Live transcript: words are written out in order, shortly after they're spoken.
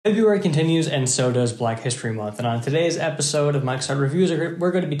February continues, and so does Black History Month. And on today's episode of Mike's Hard Reviews,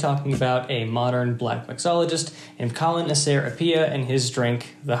 we're going to be talking about a modern black mixologist named Colin asare-appiah and his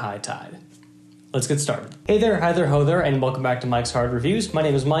drink, the High Tide. Let's get started. Hey there, hi there, ho there, and welcome back to Mike's Hard Reviews. My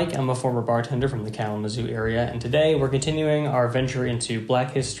name is Mike. I'm a former bartender from the Kalamazoo area, and today we're continuing our venture into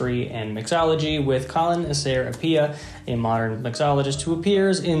black history and mixology with Colin asare-appiah, a modern mixologist who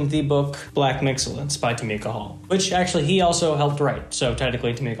appears in the book Black Mixcellence by Tamika Hall, which actually he also helped write, so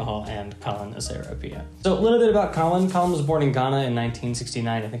technically Tamika Hall and Colin asare-appiah. So a little bit about Colin. Colin was born in Ghana in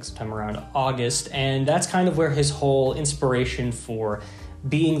 1969, I think sometime around August, and that's kind of where his whole inspiration for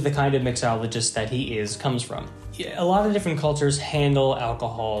being the kind of mixologist that he is comes from. A lot of different cultures handle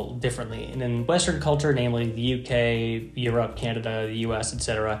alcohol differently, and in Western culture, namely the UK, Europe, Canada, the US,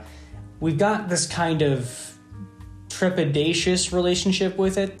 etc., we've got this kind of trepidatious relationship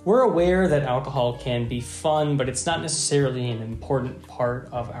with it. We're aware that alcohol can be fun, but it's not necessarily an important part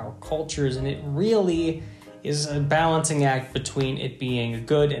of our cultures, and it really is a balancing act between it being a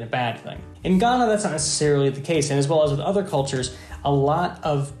good and a bad thing. In Ghana, that's not necessarily the case, and as well as with other cultures, a lot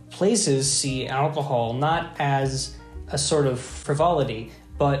of places see alcohol not as a sort of frivolity,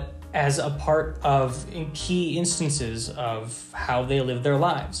 but as a part of key instances of how they live their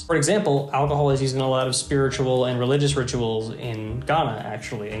lives. For example, alcohol is used in a lot of spiritual and religious rituals in Ghana,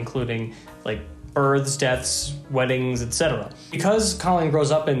 actually, including like births, deaths, weddings, etc. Because Colin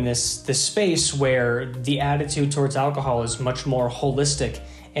grows up in this space where the attitude towards alcohol is much more holistic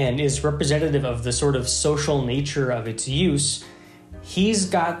and is representative of the sort of social nature of its use, he's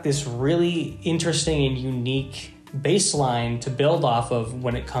got this really interesting and unique baseline to build off of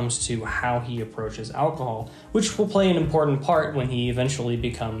when it comes to how he approaches alcohol, which will play an important part when he eventually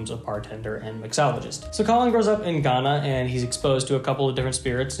becomes a bartender and mixologist. So Colin grows up in Ghana, and he's exposed to a couple of different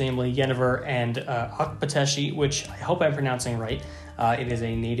spirits, namely Yenever and Akpateshi, which I hope I'm pronouncing right. It is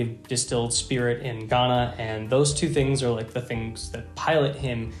a native distilled spirit in Ghana, and those two things are like the things that pilot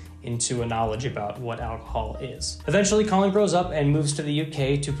him into a knowledge about what alcohol is. Eventually, Colin grows up and moves to the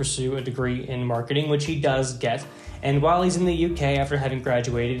UK to pursue a degree in marketing, which he does get. And while he's in the UK, after having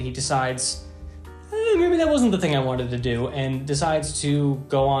graduated, he decides, maybe that wasn't the thing I wanted to do, and decides to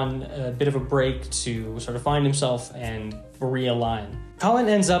go on a bit of a break to sort of find himself and realign. Colin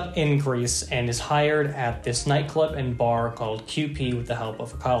ends up in Greece and is hired at this nightclub and bar called QP with the help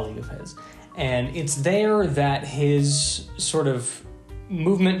of a colleague of his. And it's there that his sort of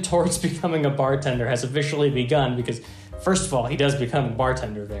movement towards becoming a bartender has officially begun, because first of all, he does become a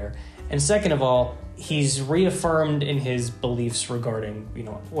bartender there, and second of all, he's reaffirmed in his beliefs regarding,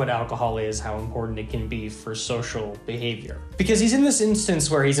 what alcohol is, how important it can be for social behavior. Because he's in this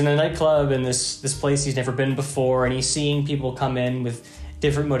instance where he's in a nightclub in this place he's never been before, and he's seeing people come in with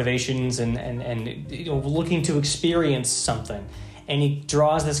different motivations and looking to experience something. And he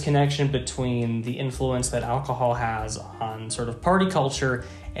draws this connection between the influence that alcohol has on sort of party culture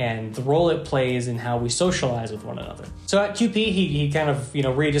and the role it plays in how we socialize with one another. So at QP, he kind of,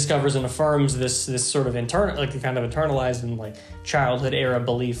 rediscovers and affirms this sort of internalized and like childhood era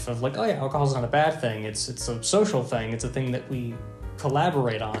belief of like, oh yeah, alcohol's not a bad thing. It's a social thing. It's a thing that we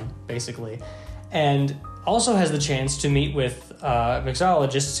collaborate on, basically. And also has the chance to meet with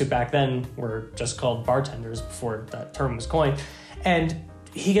mixologists who back then were just called bartenders before that term was coined. And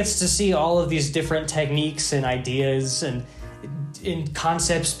he gets to see all of these different techniques and ideas and in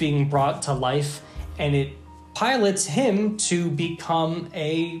concepts being brought to life, and it pilots him to become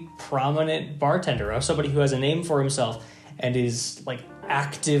a prominent bartender, or somebody who has a name for himself and is like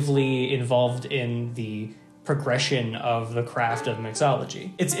actively involved in the progression of the craft of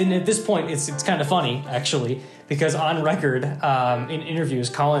mixology. At this point, it's kind of funny, actually, because on record, in interviews,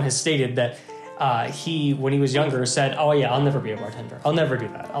 Colin has stated that he, when he was younger, said, oh yeah, I'll never be a bartender. I'll never do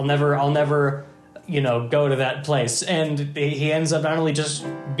that. I'll never, go to that place. And he ends up not only just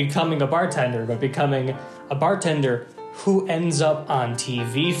becoming a bartender, but becoming a bartender who ends up on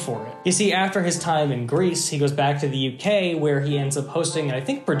TV for it. You see, after his time in Greece, he goes back to the UK, where he ends up hosting and I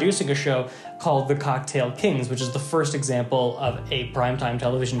think producing a show called The Cocktail Kings, which is the first example of a primetime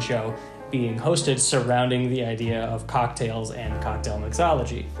television show being hosted surrounding the idea of cocktails and cocktail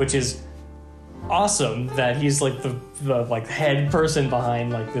mixology, which is awesome that he's like the like head person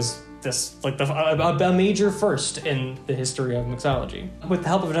behind like this like a major first in the history of mixology. With the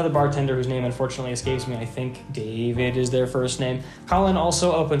help of another bartender whose name unfortunately escapes me, I think David is their first name, Colin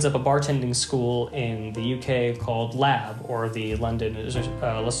also opens up a bartending school in the UK called Lab, or the London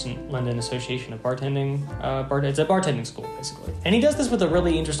Association of Bartending. It's a bartending school, basically. And he does this with a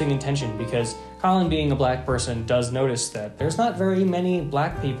really interesting intention, because Colin, being a black person, does notice that there's not very many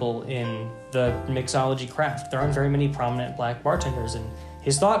black people in the mixology craft. There aren't very many prominent black bartenders, and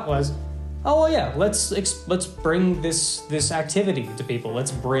his thought was, oh well, yeah, let's bring this activity to people.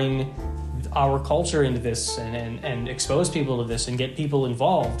 Let's bring our culture into this and expose people to this and get people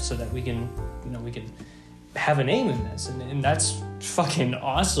involved so that we can have a name in this, and that's fucking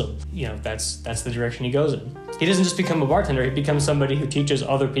awesome. That's the direction he goes in. He doesn't just become a bartender, he becomes somebody who teaches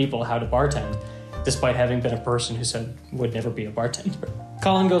other people how to bartend, despite having been a person who said would never be a bartender.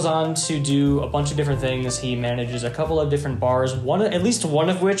 Colin goes on to do a bunch of different things. He manages a couple of different bars, at least one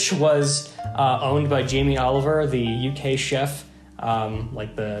of which was owned by Jamie Oliver, the UK chef,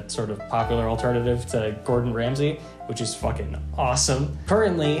 like the sort of popular alternative to Gordon Ramsay, which is fucking awesome.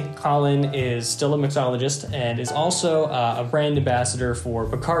 Currently, Colin is still a mixologist and is also a brand ambassador for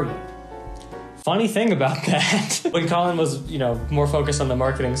Bacardi. Funny thing about that, when Colin was, more focused on the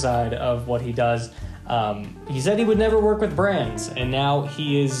marketing side of what he does, he said he would never work with brands, and now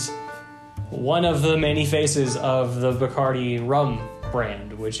he is one of the many faces of the Bacardi Rum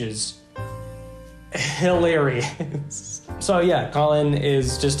brand, which is hilarious. So yeah, Colin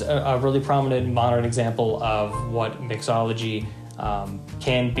is just a really prominent modern example of what mixology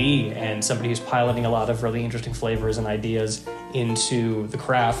can be, and somebody who's piloting a lot of really interesting flavors and ideas into the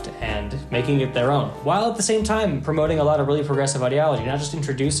craft and making it their own, while at the same time promoting a lot of really progressive ideology, not just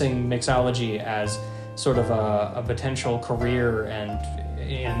introducing mixology as sort of a potential career and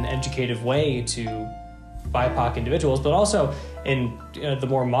an educative way to BIPOC individuals, but also in the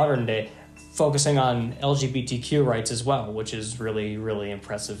more modern day, focusing on LGBTQ rights as well, which is really, really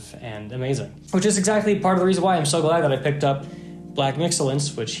impressive and amazing. Which is exactly part of the reason why I'm so glad that I picked up Black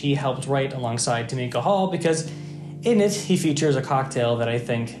Mixcellence, which he helped write alongside Tamika Hall, because in it he features a cocktail that I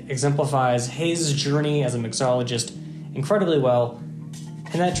think exemplifies his journey as a mixologist incredibly well,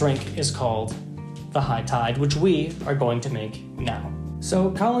 and that drink is called the High Tide, which we are going to make now.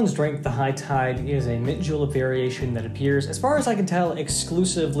 So Colin's drink, the High Tide, is a mint julep variation that appears, as far as I can tell,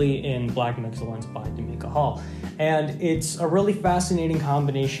 exclusively in Black Mixcellence by Tamika Hall. And it's a really fascinating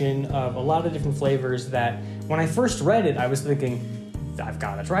combination of a lot of different flavors that, when I first read it, I was thinking, I've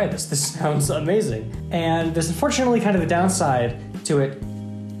got to try this. This sounds amazing. And there's unfortunately kind of a downside to it.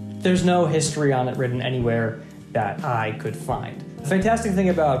 There's no history on it written anywhere that I could find. The fantastic thing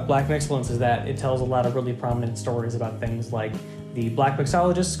about Black Mixcellence is that it tells a lot of really prominent stories about things like the Black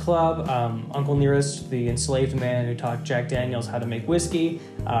Mixologists Club, Uncle Nearest, the enslaved man who taught Jack Daniels how to make whiskey,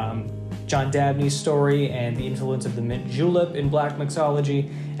 John Dabney's story, and the influence of the mint julep in Black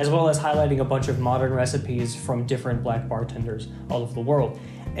mixology, as well as highlighting a bunch of modern recipes from different Black bartenders all over the world.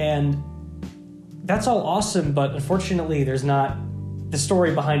 And that's all awesome, but unfortunately the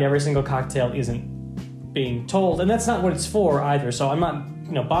story behind every single cocktail isn't being told, and that's not what it's for either, so I'm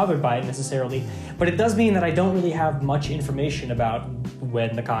not bothered by it necessarily, but it does mean that I don't really have much information about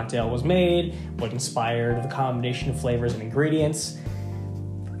when the cocktail was made, what inspired the combination of flavors and ingredients.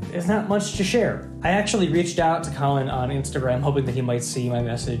 There's not much to share. I actually reached out to Colin on Instagram hoping that he might see my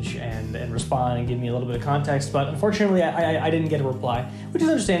message and respond and give me a little bit of context, but unfortunately I didn't get a reply, which is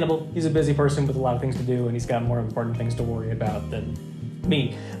understandable. He's a busy person with a lot of things to do, and he's got more important things to worry about than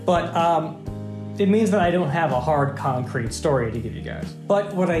me. But it means that I don't have a hard, concrete story to give you guys.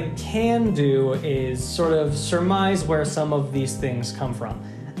 But what I can do is sort of surmise where some of these things come from,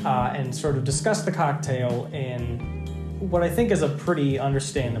 and sort of discuss the cocktail in what I think is a pretty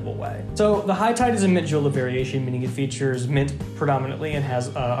understandable way. So the High Tide is a mint julep variation, meaning it features mint predominantly and has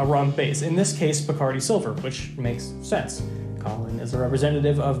a rum base. In this case, Bacardi Silver, which makes sense. Colin is a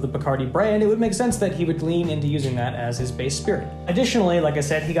representative of the Bacardi brand. It would make sense that he would lean into using that as his base spirit. Additionally, like I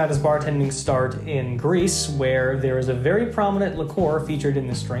said, he got his bartending start in Greece, where there is a very prominent liqueur featured in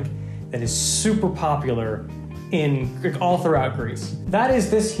this drink that is super popular all throughout Greece. That is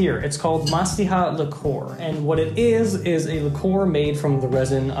this here. It's called Mastiha liqueur, and what it is a liqueur made from the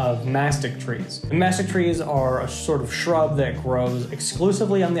resin of mastic trees. The mastic trees are a sort of shrub that grows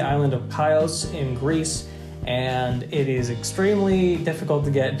exclusively on the island of Chios in Greece, and it is extremely difficult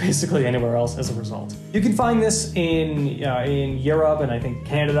to get basically anywhere else as a result. You can find this in Europe and I think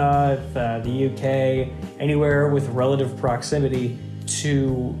Canada, the UK, anywhere with relative proximity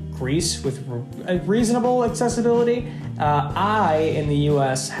to Greece with reasonable accessibility. I, in the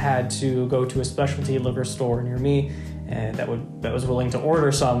US, had to go to a specialty liquor store near me that was willing to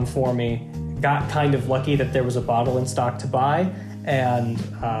order some for me. Got kind of lucky that there was a bottle in stock to buy, and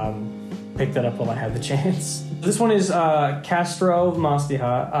picked that up while I had the chance. This one is Castro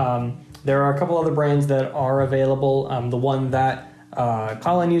Mastiha. There are a couple other brands that are available. The one that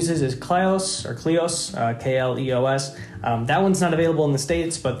Colin uses is Kleos, Kleos. That one's not available in the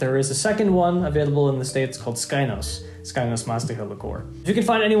States, but there is a second one available in the States called Skynos Mastiha liqueur. If you can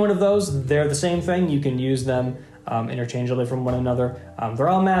find any one of those, they're the same thing. You can use them interchangeably from one another. They're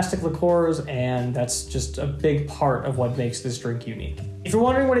all Mastic liqueurs, and that's just a big part of what makes this drink unique. If you're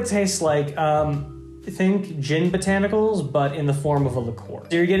wondering what it tastes like, think gin botanicals, but in the form of a liqueur.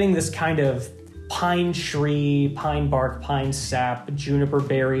 So you're getting this kind of pine tree, pine bark, pine sap, juniper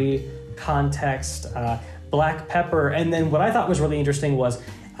berry context, black pepper, and then what I thought was really interesting was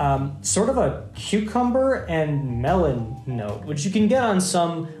sort of a cucumber and melon note, which you can get on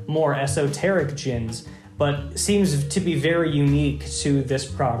some more esoteric gins, but seems to be very unique to this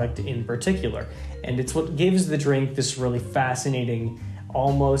product in particular. And it's what gives the drink this really fascinating,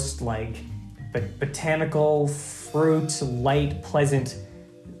 almost like botanical, fruit, light, pleasant,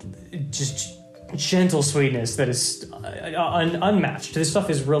 just gentle sweetness that is unmatched. This stuff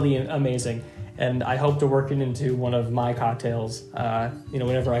is really amazing, and I hope to work it into one of my cocktails,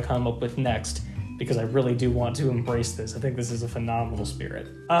 whatever I come up with next, because I really do want to embrace this. I think this is a phenomenal spirit.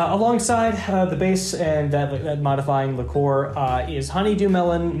 Alongside the base and that modifying liqueur is honeydew,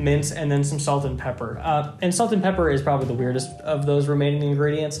 melon, mint, and then some salt and pepper. And salt and pepper is probably the weirdest of those remaining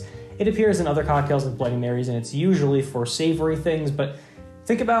ingredients. It appears in other cocktails like Bloody Marys, and it's usually for savory things, but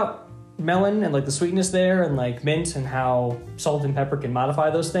think about melon and like the sweetness there, and like mint and how salt and pepper can modify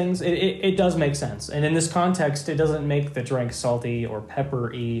those things. It does make sense. And in this context, it doesn't make the drink salty or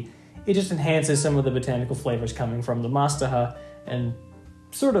peppery. It just enhances some of the botanical flavors coming from the Mastiha and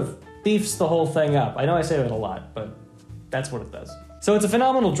sort of beefs the whole thing up. I know I say that a lot, but that's what it does. So it's a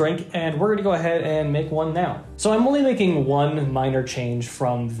phenomenal drink, and we're gonna go ahead and make one now. So I'm only making one minor change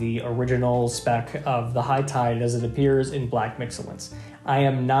from the original spec of the High Tide as it appears in Black Mixcellence. I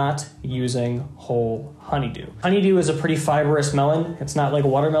am not using whole honeydew. Honeydew is a pretty fibrous melon. It's not like a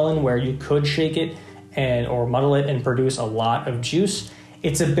watermelon where you could shake it or muddle it and produce a lot of juice.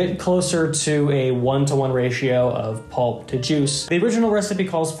 It's a bit closer to a 1-to-1 ratio of pulp to juice. The original recipe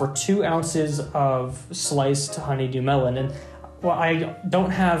calls for 2 ounces of sliced honeydew melon, and well, I don't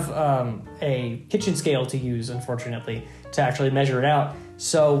have a kitchen scale to use, unfortunately, to actually measure it out.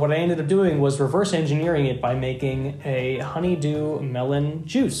 So what I ended up doing was reverse engineering it by making a honeydew melon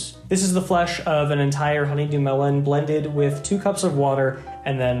juice. This is the flesh of an entire honeydew melon blended with 2 cups of water,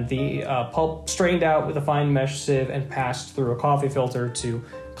 and then the pulp strained out with a fine mesh sieve and passed through a coffee filter to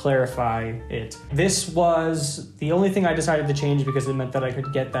clarify it. This was the only thing I decided to change because it meant that I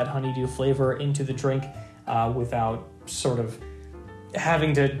could get that honeydew flavor into the drink without sort of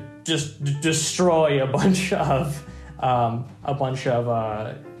having to just destroy a bunch of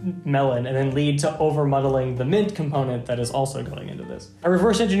melon and then lead to over muddling the mint component that is also going into this. I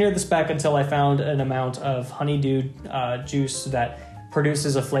reverse engineered this back until I found an amount of honeydew juice that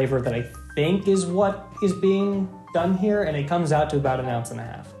produces a flavor that I think is what is being done here, and it comes out to about 1.5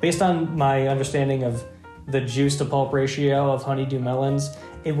 ounces. Based on my understanding of the juice to pulp ratio of honeydew melons,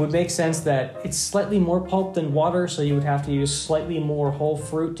 it would make sense that it's slightly more pulp than water, so you would have to use slightly more whole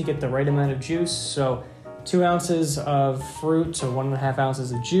fruit to get the right amount of juice. So 2 ounces of fruit to 1.5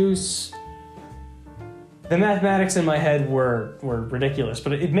 ounces of juice. The mathematics in my head were ridiculous,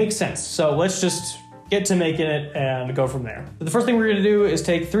 but it makes sense. So let's just get to making it and go from there. The first thing we're gonna do is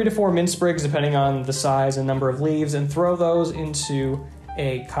take 3 to 4 mint sprigs, depending on the size and number of leaves, and throw those into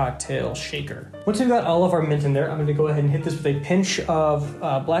a cocktail shaker. Once we've got all of our mint in there, I'm going to go ahead and hit this with a pinch of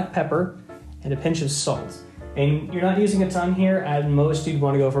black pepper and a pinch of salt. And you're not using a ton here. At most, you'd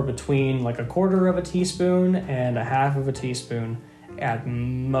want to go for between like 1/4 teaspoon and 1/2 teaspoon at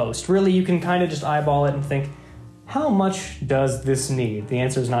most. Really, you can kind of just eyeball it and think, how much does this need? The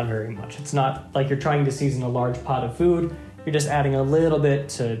answer is not very much. It's not like you're trying to season a large pot of food. You're just adding a little bit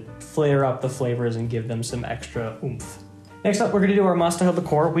to flare up the flavors and give them some extra oomph. Next up, we're gonna do our Mastiha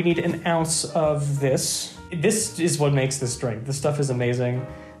liqueur. We need 1 ounce of this. This is what makes this drink. This stuff is amazing,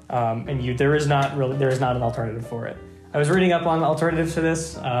 and there is not an alternative for it. I was reading up on alternatives to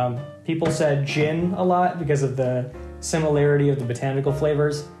this. People said gin a lot because of the similarity of the botanical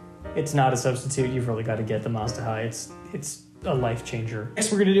flavors. It's not a substitute. You've really got to get the Mastiha. It's a life changer.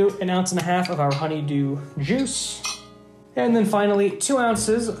 Next, we're gonna do 1.5 ounces of our honeydew juice, and then finally 2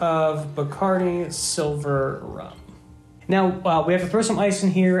 ounces of Bacardi Silver Rum. Now, we have to throw some ice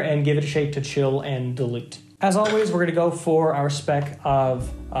in here and give it a shake to chill and dilute. As always, we're gonna go for our spec of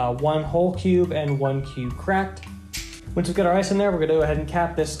 1 whole cube and 1 cube cracked. Once we've got our ice in there, we're gonna go ahead and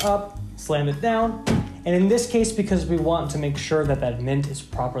cap this up, slam it down. And in this case, because we want to make sure that that mint is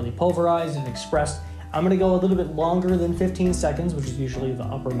properly pulverized and expressed, I'm gonna go a little bit longer than 15 seconds, which is usually the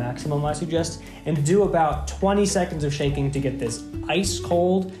upper maximum I suggest, and do about 20 seconds of shaking to get this ice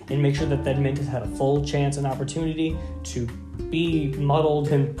cold and make sure that that mint has had a full chance and opportunity to be muddled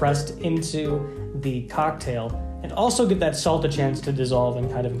and pressed into the cocktail, and also get that salt a chance to dissolve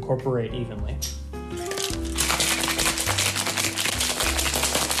and kind of incorporate evenly.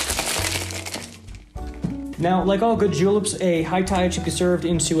 Now, like all good juleps, a high tide should be served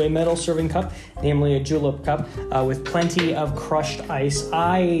into a metal serving cup, namely a julep cup, with plenty of crushed ice.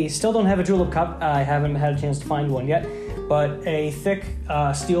 I still don't have a julep cup. I haven't had a chance to find one yet, but a thick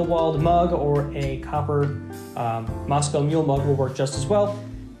steel-walled mug or a copper Moscow Mule mug will work just as well.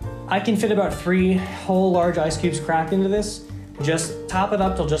 I can fit about 3 whole large ice cubes cracked into this. Just top it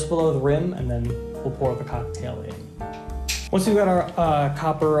up till just below the rim, and then we'll pour the cocktail in. Once we've got our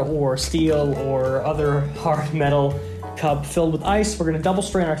copper or steel or other hard metal cup filled with ice, we're going to double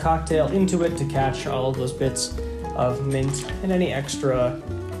strain our cocktail into it to catch all of those bits of mint and any extra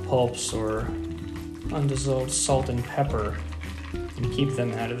pulps or undissolved salt and pepper, and keep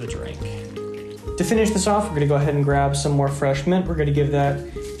them out of the drink. To finish this off, we're going to go ahead and grab some more fresh mint. We're going to give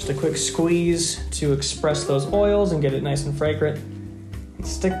that just a quick squeeze to express those oils and get it nice and fragrant. And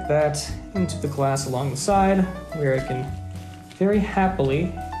stick that into the glass along the side where it can very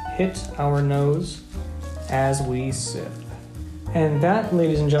happily hit our nose as we sip. And that,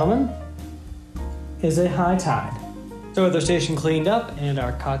 ladies and gentlemen, is a high tide. So with our station cleaned up and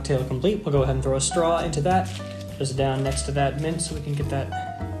our cocktail complete, we'll go ahead and throw a straw into that, just down next to that mint so we can get that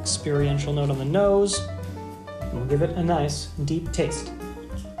experiential note on the nose. And we'll give it a nice, deep taste.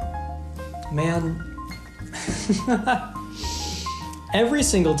 Man, every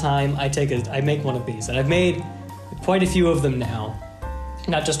single time I make one of these, and I've made quite a few of them now,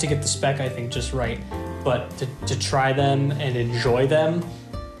 not just to get the spec, I think, just right, but to try them and enjoy them.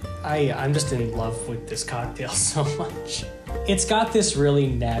 I'm just in love with this cocktail so much. It's got this really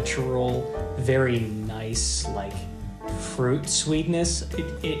natural, very nice, like, fruit sweetness.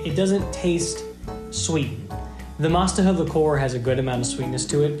 It doesn't taste sweetened. The Mastiha liqueur has a good amount of sweetness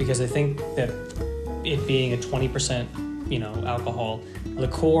to it because I think that it being a 20%, alcohol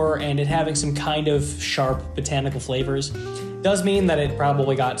liqueur and it having some kind of sharp botanical flavors does mean that it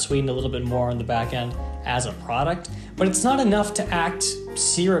probably got sweetened a little bit more on the back end as a product, but it's not enough to act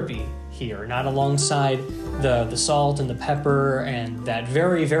syrupy here, not alongside the salt and the pepper and that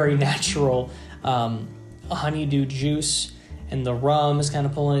very, very natural honeydew juice, and the rum is kind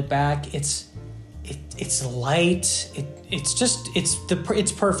of pulling it back. It's light.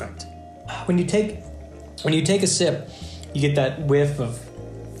 It's perfect. When you take a sip, you get that whiff of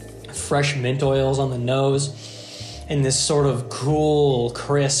fresh mint oils on the nose, and this sort of cool,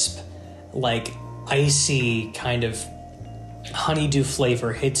 crisp, like icy kind of honeydew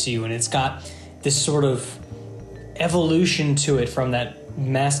flavor hits you, and it's got this sort of evolution to it from that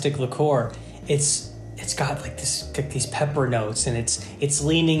Mastic liqueur. It's got like these pepper notes, and it's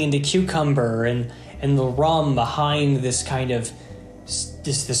leaning into cucumber and the rum behind this kind of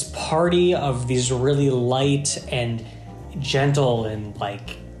this party of these really light and gentle and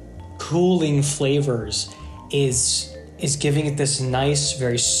like cooling flavors is giving it this nice,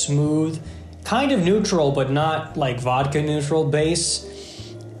 very smooth, kind of neutral but not like vodka neutral base.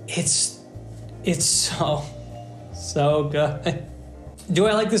 It's so good. Do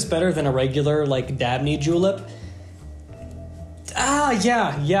I like this better than a regular like Dabney julep?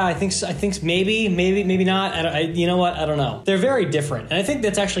 Yeah. I think maybe not. You know what? I don't know. They're very different, and I think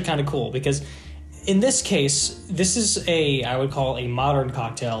that's actually kind of cool because in this case, this is I would call a modern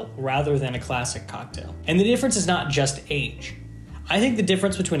cocktail rather than a classic cocktail. And the difference is not just age. I think the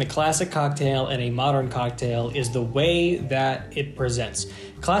difference between a classic cocktail and a modern cocktail is the way that it presents.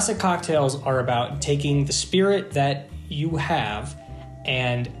 Classic cocktails are about taking the spirit that you have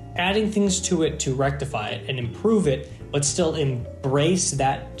and adding things to it to rectify it and improve it, but still embrace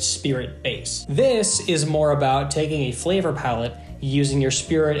that spirit base. This is more about taking a flavor palette, using your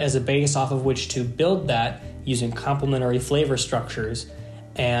spirit as a base off of which to build that, using complementary flavor structures,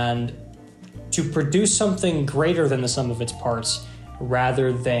 and to produce something greater than the sum of its parts,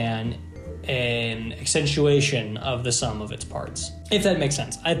 rather than an accentuation of the sum of its parts. If that makes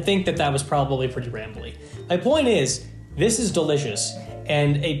sense. I think that was probably pretty rambly. My point is, this is delicious,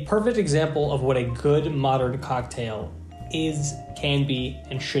 and a perfect example of what a good modern cocktail is, can be,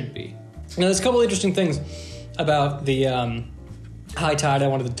 and should be. Now, there's a couple interesting things about the High Tide I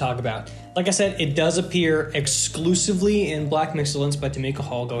wanted to talk about. Like I said, it does appear exclusively in Black Mixcellence by Tamika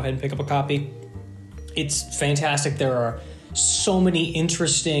Hall. Go ahead and pick up a copy. It's fantastic. There are so many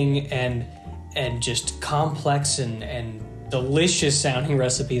interesting and just complex and delicious sounding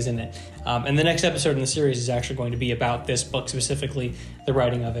recipes in it. And the next episode in the series is actually going to be about this book specifically, the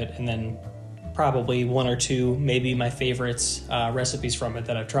writing of it, and then probably one or two, maybe my favorites, recipes from it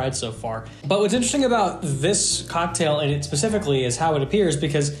that I've tried so far. But what's interesting about this cocktail and it specifically is how it appears,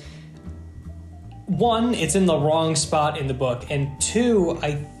 because one, it's in the wrong spot in the book, and two,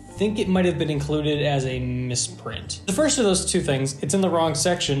 I think it might have been included as a misprint. The first of those two things, it's in the wrong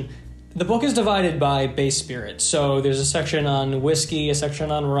section, The book is divided by base spirit. So there's a section on whiskey, a section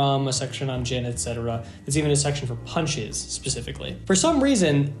on rum, a section on gin, etc. There's even a section for punches specifically. For some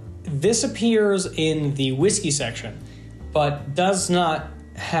reason, this appears in the whiskey section, but does not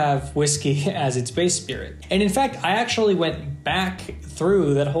have whiskey as its base spirit. And in fact, I actually went back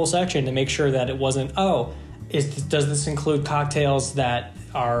through that whole section to make sure that it wasn't, does this include cocktails that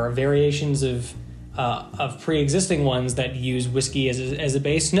are variations of pre-existing ones that use whiskey as a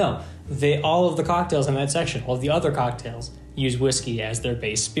base? No, all of the cocktails in that section, all of the other cocktails, use whiskey as their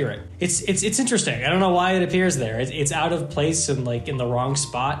base spirit. It's interesting. I don't know why it appears there. It's out of place and like in the wrong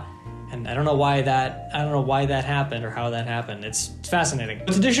spot, and I don't know why that happened or how that happened. It's fascinating.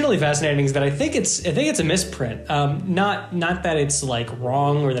 What's additionally fascinating is that I think it's a misprint. Not that it's like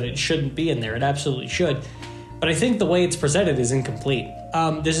wrong or that it shouldn't be in there. It absolutely should. But I think the way it's presented is incomplete.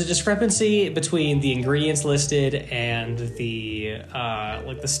 There's a discrepancy between the ingredients listed and the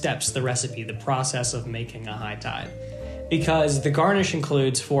steps, the recipe, the process of making a high tide. Because the garnish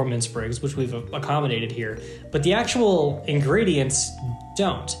includes 4 mint sprigs, which we've accommodated here, but the actual ingredients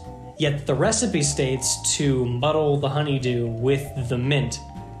don't. Yet the recipe states to muddle the honeydew with the mint,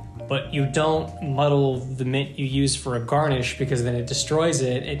 but you don't muddle the mint you use for a garnish because then it destroys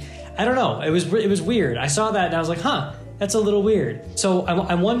it. I don't know. It was weird. I saw that and I was like, that's a little weird. So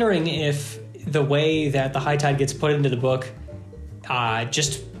I'm wondering if the way that the high tide gets put into the book,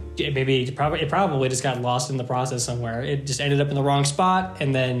 it probably just got lost in the process somewhere. It just ended up in the wrong spot,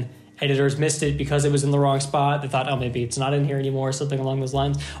 and then editors missed it because it was in the wrong spot. They thought, maybe it's not in here anymore, something along those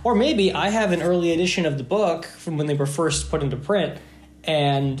lines. Or maybe I have an early edition of the book from when they were first put into print,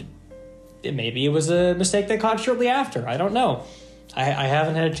 and maybe it was a mistake they caught shortly after. I don't know. I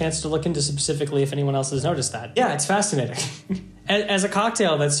haven't had a chance to look into specifically if anyone else has noticed that. Yeah, it's fascinating. As a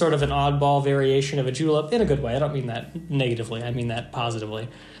cocktail, that's sort of an oddball variation of a julep in a good way. I don't mean that negatively. I mean that positively.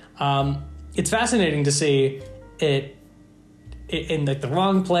 It's fascinating to see it in like the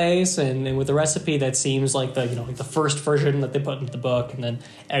wrong place and with a recipe that seems like the first version that they put into the book, and then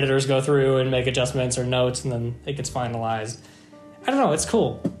editors go through and make adjustments or notes, and then it gets finalized. I don't know. It's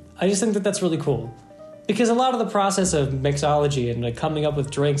cool. I just think that that's really cool. Because a lot of the process of mixology and coming up with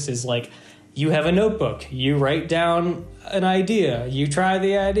drinks is like, you have a notebook, you write down an idea, you try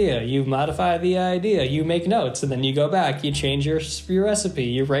the idea, you modify the idea, you make notes, and then you go back, you change your recipe,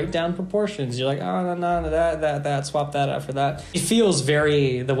 you write down proportions, you're like, no, that, swap that out for that. It feels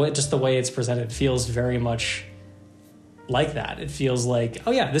the way it's presented feels very much like that. It feels like,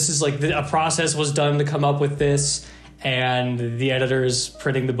 this is like a process was done to come up with this, and the editors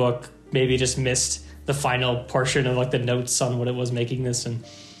printing the book maybe just missed the final portion of like the notes on what it was making this, and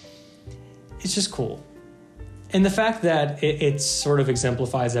it's just cool. And the fact that it sort of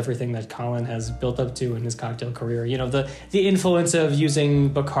exemplifies everything that Colin has built up to in his cocktail career. The influence of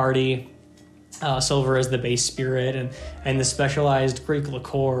using Bacardi Silver as the base spirit, and the specialized Greek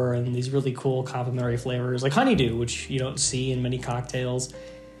liqueur, and these really cool complementary flavors like Honeydew, which you don't see in many cocktails.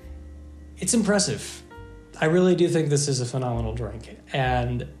 It's impressive. I really do think this is a phenomenal drink,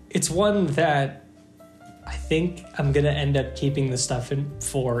 and it's one that I think I'm going to end up keeping this stuff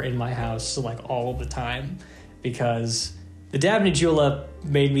in my house like all the time, because the Dabney Julep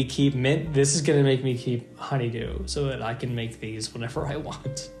made me keep mint. This is going to make me keep Honeydew so that I can make these whenever I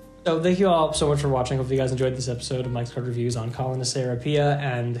want. So thank you all so much for watching. Hope you guys enjoyed this episode of Mike's Card Reviews on Colin asare-appiah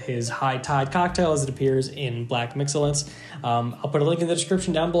and his High Tide cocktail as it appears in Black Mixcellence. I'll put a link in the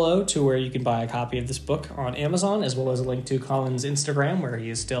description down below to where you can buy a copy of this book on Amazon, as well as a link to Colin's Instagram where he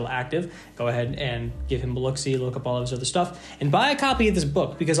is still active. Go ahead and give him a look-see, look up all of his other stuff, and buy a copy of this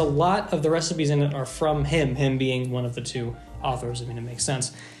book because a lot of the recipes in it are from him being one of the two authors. I mean, it makes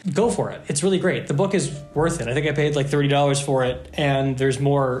sense. Go for it. It's really great. The book is worth it. I think I paid like $30 for it, and there's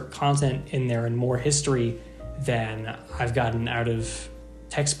more content in there and more history than I've gotten out of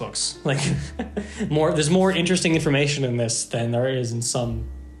textbooks. Like there's more interesting information in this than there is in some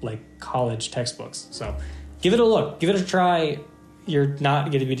like college textbooks. So give it a look, give it a try. You're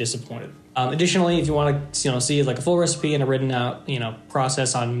not going to be disappointed. Additionally, if you want to see like a full recipe and a written out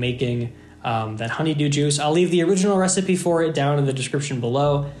process on making that honeydew juice, I'll leave the original recipe for it down in the description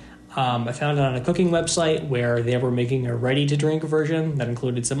below. I found it on a cooking website where they were making a ready-to-drink version that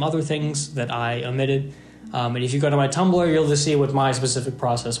included some other things that I omitted. And if you go to my Tumblr, you'll just see what my specific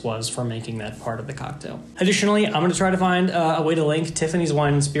process was for making that part of the cocktail. Additionally, I'm going to try to find a way to link Tiffany's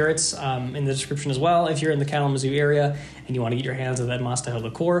Wine and Spirits in the description as well. If you're in the Kalamazoo area and you want to get your hands on that Mastiha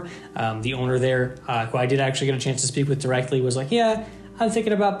liqueur, the owner there, who I did actually get a chance to speak with directly, was like, yeah, I'm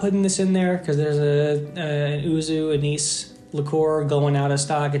thinking about putting this in there because there's an ouzo, anise liqueur going out of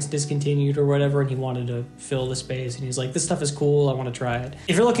stock, it's discontinued or whatever, and he wanted to fill the space, and he's like, this stuff is cool, I want to try it.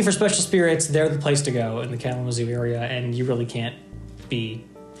 If you're looking for special spirits, they're the place to go in the Kalamazoo area, and you really can't be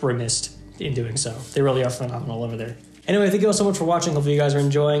remiss in doing so. They really are phenomenal over there. Anyway, thank you all so much for watching. Hopefully you guys are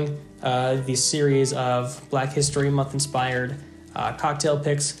enjoying the series of Black History Month inspired cocktail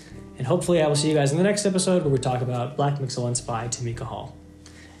picks, and hopefully I will see you guys in the next episode where we talk about Black Mixcellence by Tamika Hall.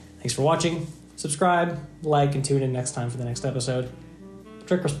 Thanks for watching. Subscribe, like, and tune in next time for the next episode.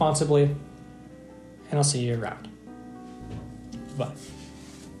 Drink responsibly, and I'll see you around. Bye.